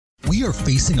We are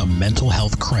facing a mental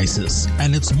health crisis,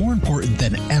 and it's more important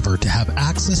than ever to have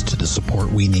access to the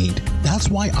support we need. That's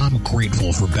why I'm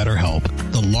grateful for BetterHelp,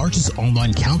 the largest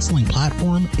online counseling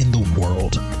platform in the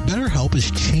world. BetterHelp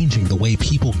is changing the way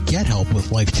people get help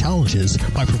with life challenges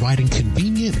by providing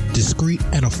convenient, discreet,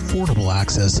 and affordable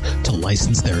access to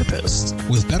licensed therapists.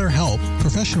 With BetterHelp,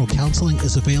 professional counseling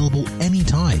is available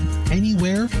anytime,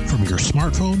 anywhere from your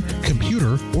smartphone,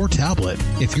 computer, or tablet.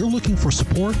 If you're looking for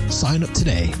support, sign up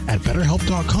today at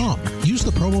BetterHelp.com. Use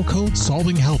the promo code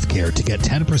SolvingHealthcare to get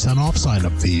 10% off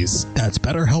sign-up fees. That's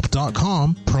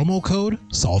BetterHelp.com, promo code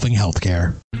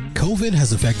SolvingHealthcare. COVID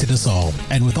has affected us all,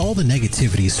 and with all the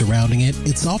negativity surrounding it,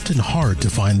 it's often hard to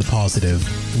find the positive.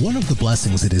 One of the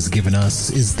blessings it has given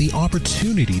us is the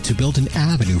opportunity to build an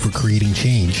avenue for creating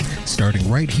change, starting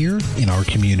right here in our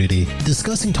community.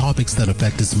 Discussing topics that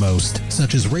affect us most,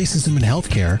 such as racism in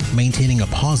healthcare, maintaining a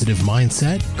positive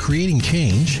mindset, creating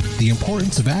change, the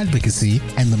importance of advocacy,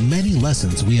 and the many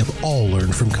lessons we have all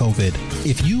learned from COVID.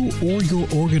 If you or your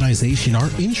organization are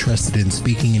interested in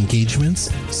speaking engagements,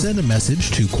 send a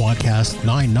message to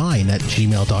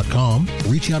quadcast99@gmail.com,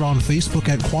 reach out on Facebook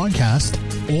at Quadcast,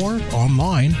 or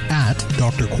online at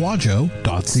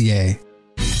drquadjo.ca.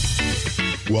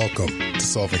 Welcome to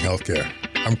Solving Healthcare.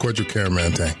 I'm Kwadwo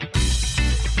Kyeremanteng.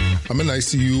 I'm an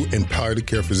ICU and palliative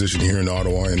care physician here in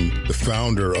Ottawa and the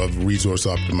founder of Resource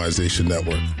Optimization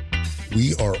Network.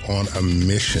 We are on a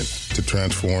mission to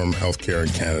transform healthcare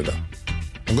in Canada.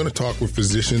 I'm going to talk with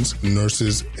physicians,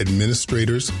 nurses,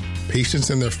 administrators, patients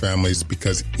and their families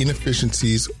because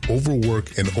inefficiencies,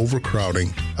 overwork, and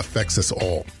overcrowding affects us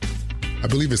all. I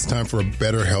believe it's time for a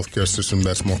better healthcare system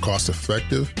that's more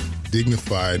cost-effective,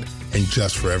 dignified, and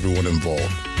just for everyone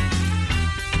involved.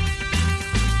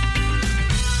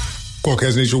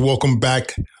 Quadcast Nation, welcome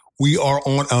back. We are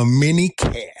on a mini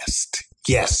cast.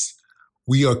 Yes,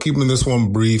 we are keeping this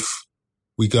one brief.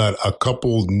 We got a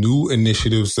couple new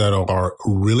initiatives that are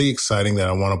really exciting that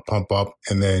I want to pump up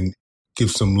and then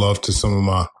give some love to some of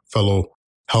my fellow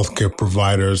healthcare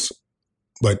providers.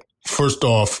 But first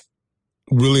off,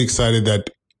 really excited that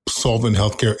Solving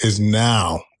Healthcare is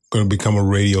now going to become a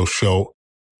radio show.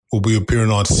 We'll be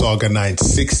appearing on Saga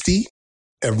 960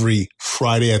 every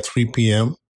Friday at 3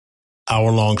 p.m.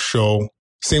 Hour-long show.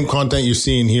 Same content you're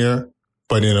seeing here,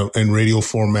 but in radio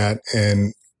format.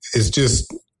 And it's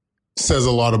just says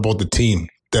a lot about the team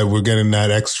that we're getting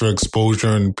that extra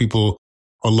exposure and people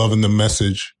are loving the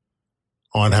message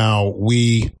on how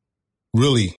we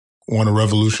really want to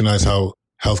revolutionize how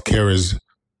healthcare is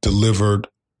delivered.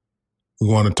 We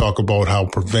want to talk about how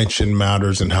prevention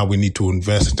matters and how we need to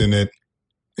invest in it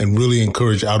and really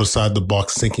encourage outside the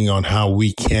box thinking on how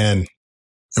we can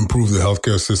improve the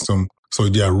healthcare system. So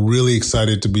yeah, really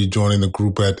excited to be joining the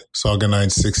group at Saga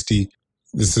 960.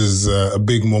 This is a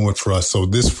big moment for us. So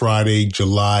this Friday,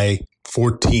 July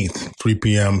 14th, 3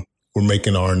 p.m., we're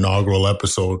making our inaugural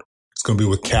episode. It's going to be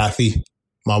with Kathy,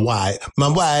 my wife.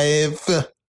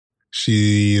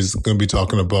 She is going to be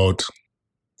talking about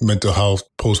mental health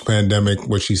post-pandemic,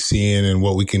 what she's seeing and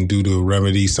what we can do to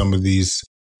remedy some of this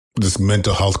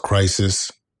mental health crisis.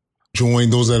 Join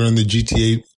those that are in the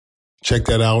GTA. Check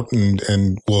that out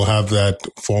and we'll have that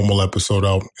formal episode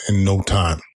out in no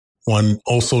time. One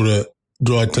also to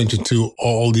draw attention to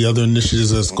all the other initiatives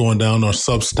that's going down. Our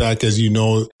Substack, as you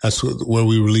know, that's where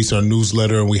we release our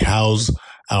newsletter and we house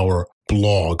our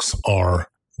blogs, our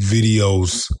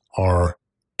videos, our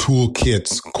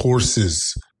toolkits,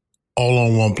 courses, all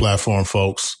on one platform,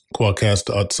 folks.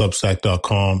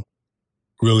 Quadcast.substack.com.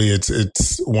 Really,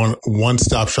 it's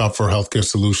one-stop shop for healthcare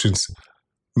solutions.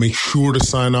 Make sure to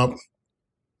sign up.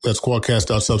 That's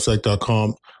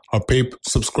quadcast.substack.com. Our paid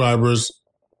subscribers,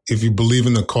 if you believe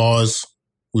in the cause,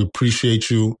 we appreciate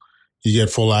you. You get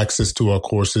full access to our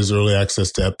courses, early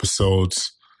access to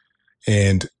episodes.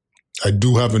 And I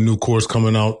do have a new course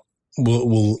coming out.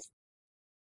 We'll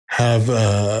have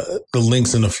the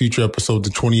links in a future episode, the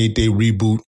 28-day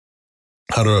reboot,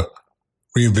 how to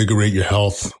reinvigorate your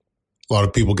health. A lot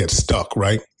of people get stuck,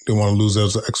 right? They want to lose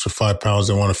those extra 5 pounds.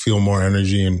 They want to feel more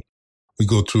energy. And we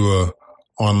go through a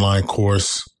online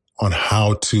course on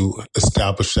how to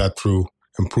establish that through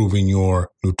improving your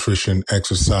nutrition,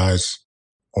 exercise,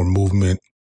 or movement,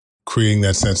 creating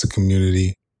that sense of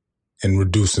community, and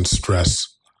reducing stress.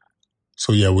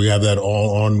 So yeah, we have that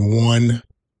all on one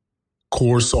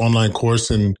course, online course.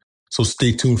 And so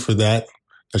stay tuned for that.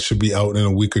 That should be out in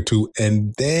a week or two.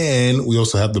 And then we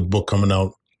also have the book coming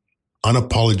out.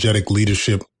 Unapologetic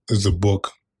Leadership is a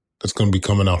book that's going to be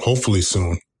coming out hopefully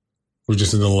soon. We're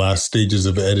just in the last stages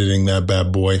of editing that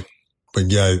bad boy.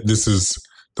 But yeah, this is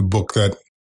the book that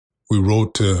we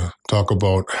wrote to talk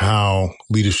about how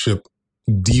leadership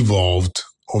devolved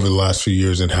over the last few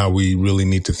years and how we really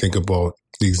need to think about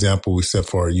the example we set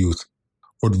for our youth.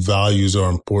 What values are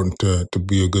important to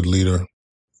be a good leader?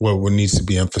 What needs to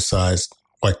be emphasized?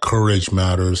 Why courage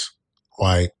matters?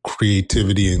 Why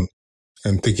creativity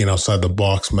and thinking outside the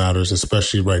box matters,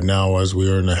 especially right now as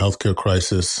we are in a healthcare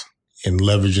crisis, and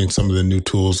leveraging some of the new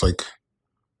tools. Like,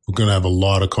 we're going to have a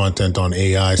lot of content on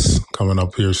AIs coming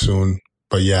up here soon.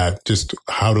 But yeah, just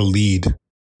how to lead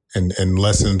and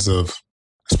lessons of,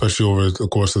 especially over the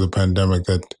course of the pandemic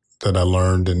that I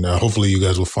learned. And hopefully you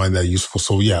guys will find that useful.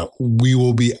 So yeah, we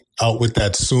will be out with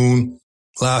that soon.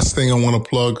 Last thing I want to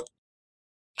plug,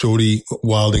 Jody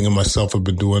Wilding and myself have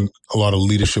been doing a lot of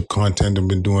leadership content and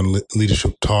been doing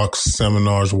leadership talks,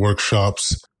 seminars,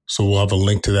 workshops. So we'll have a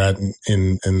link to that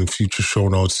in the future show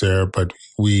notes there. But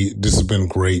this has been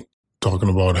great, talking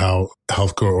about how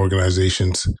healthcare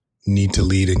organizations need to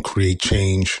lead and create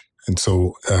change. And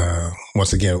so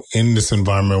once again, in this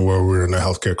environment where we're in a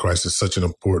healthcare crisis, such an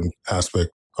important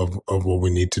aspect of what we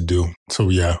need to do. So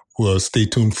yeah, well, stay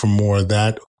tuned for more of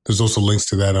that. There's also links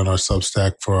to that on our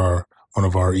Substack for one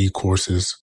of our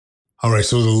e-courses. All right,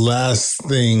 so the last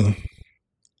thing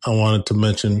I wanted to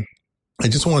mention, I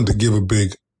just wanted to give a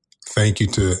big thank you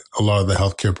to a lot of the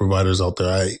healthcare providers out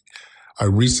there. I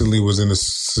recently was in a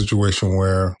situation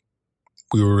where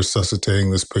we were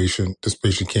resuscitating this patient. This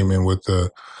patient came in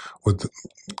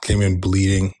came in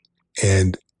bleeding,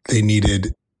 and they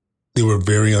were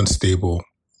very unstable,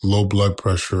 low blood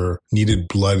pressure, needed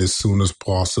blood as soon as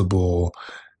possible.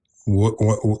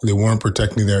 They weren't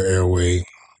protecting their airway,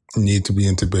 need to be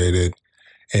intubated.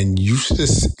 And you should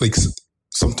just, like,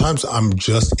 sometimes I'm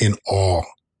just in awe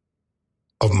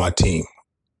of my team.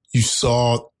 You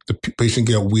saw the patient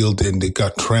get wheeled in, they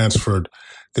got transferred.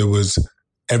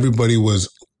 Everybody was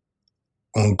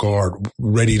on guard,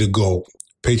 ready to go.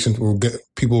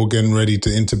 People were getting ready to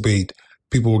intubate.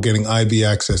 People were getting IV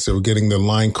access. They were getting the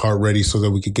line cart ready so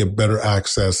that we could get better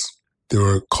access. They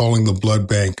were calling the blood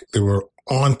bank. They were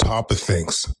on top of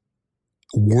things,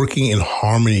 working in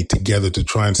harmony together to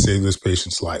try and save this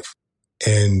patient's life.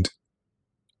 And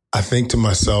I think to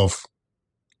myself,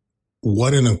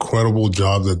 what an incredible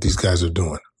job that these guys are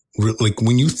doing. Like,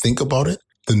 when you think about it,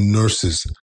 the nurses,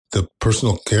 the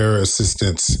personal care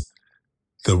assistants,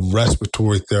 the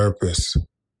respiratory therapists,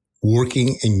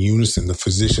 working in unison, the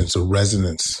physicians, the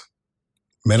residents,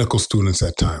 medical students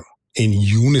at time, in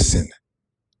unison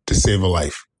to save a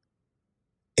life.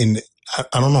 And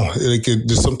I don't know, like,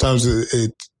 sometimes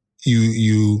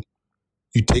you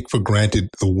take for granted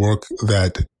the work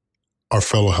that our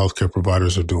fellow healthcare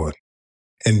providers are doing.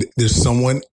 And there's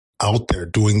someone out there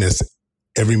doing this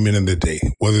every minute of the day,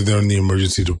 whether they're in the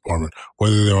emergency department,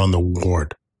 whether they're on the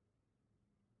ward,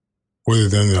 whether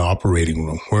they're in the operating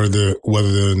room, whether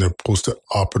they're in their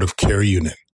post-operative care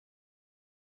unit,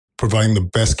 providing the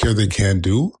best care they can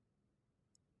do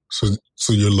so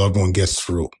your loved one gets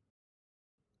through.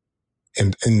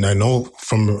 And I know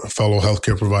from fellow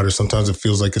healthcare providers, sometimes it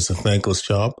feels like it's a thankless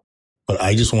job, but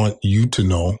I just want you to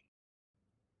know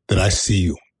that I see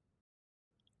you.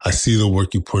 I see the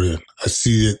work you put in. I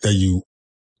see it that you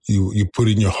put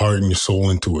in your heart and your soul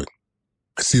into it.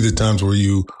 I see the times where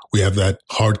we have that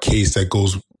hard case that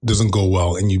doesn't go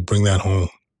well, and you bring that home.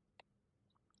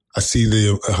 I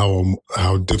see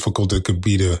how difficult it could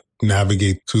be to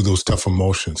navigate through those tough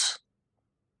emotions.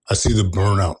 I see the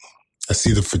burnout. I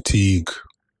see the fatigue.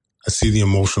 I see the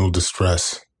emotional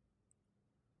distress.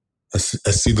 I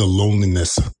see the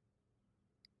loneliness.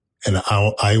 And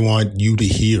I want you to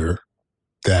hear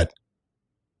that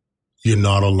you're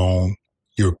not alone.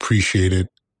 You're appreciated.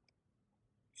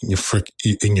 And you're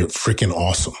freaking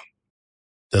awesome.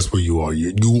 That's where you are.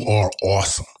 You are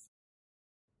awesome.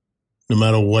 No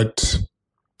matter what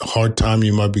hard time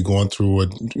you might be going through,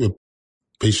 what your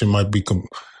patient might be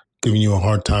giving you a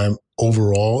hard time,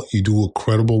 overall, you do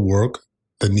incredible work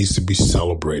that needs to be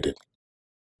celebrated.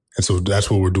 And so that's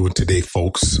what we're doing today,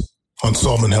 folks, on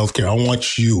Solving Healthcare. I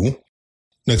want you,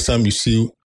 next time you see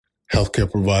a healthcare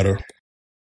provider,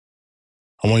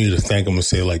 I want you to thank them and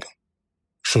say, like,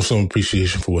 show some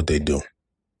appreciation for what they do.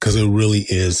 Because it really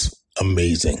is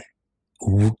amazing.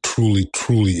 Truly,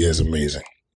 truly is amazing.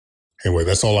 Anyway,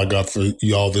 that's all I got for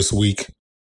y'all this week.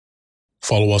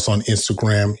 Follow us on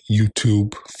Instagram,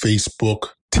 YouTube, Facebook,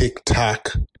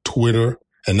 TikTok, Twitter,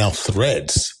 and now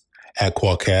Threads at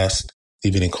Qualcast.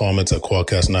 Leave any comments at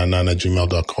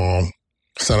qualcast99@gmail.com.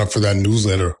 Sign up for that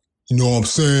newsletter. You know what I'm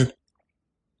saying?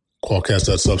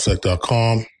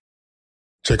 Qualcast.substack.com.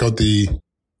 Check out the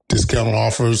discount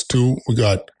offers too. We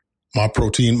got My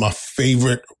Protein, my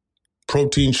favorite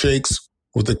protein shakes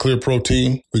with the clear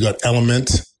protein. We got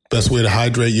Element, best way to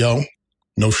hydrate, yo.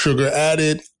 No sugar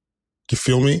added. You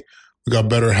feel me? We got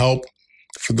BetterHelp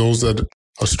for those that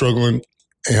are struggling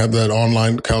and have that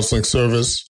online counseling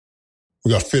service.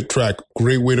 We got FitTrack,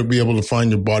 great way to be able to find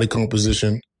your body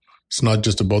composition. It's not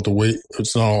just about the weight.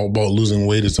 It's not all about losing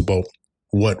weight. It's about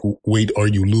what weight are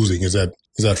you losing? Is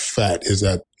that fat? Is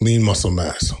that lean muscle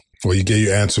mass? Well, you get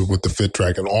your answer with the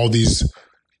FitTrack. And all these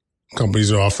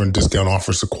companies are offering discount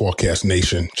offers to Qualcast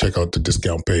Nation. Check out the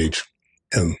discount page.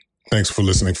 And thanks for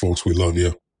listening, folks. We love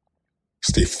you.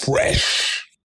 Stay fresh.